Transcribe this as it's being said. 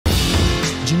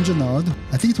Jim Jannard,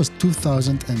 I think it was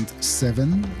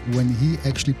 2007, when he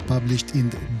actually published in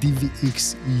the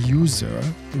DVX User,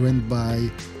 run by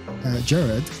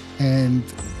Jared, and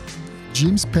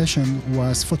Jim's passion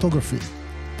was photography.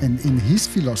 And in his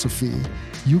philosophy,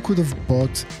 you could have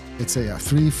bought, let's say, a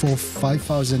 $3,000, $4,000,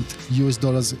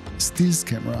 $5,000 stills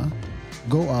camera,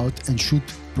 go out and shoot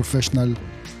professional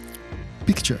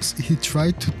pictures. He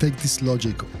tried to take this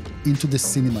logic into the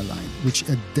cinema line, which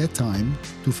at that time,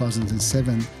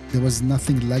 2007, there was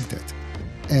nothing like that.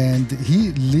 And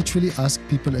he literally asked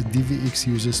people at DVX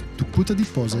Users to put a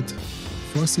deposit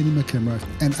for a cinema camera.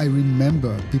 And I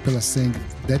remember people are saying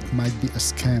that might be a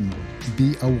scam.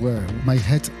 Be aware. My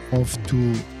hat off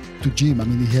to Jim. I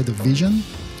mean, he had a vision,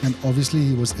 and obviously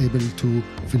he was able to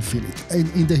fulfill it.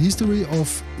 And in the history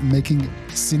of making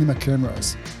cinema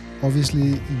cameras,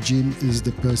 obviously Jim is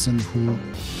the person who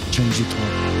changed it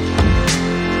all.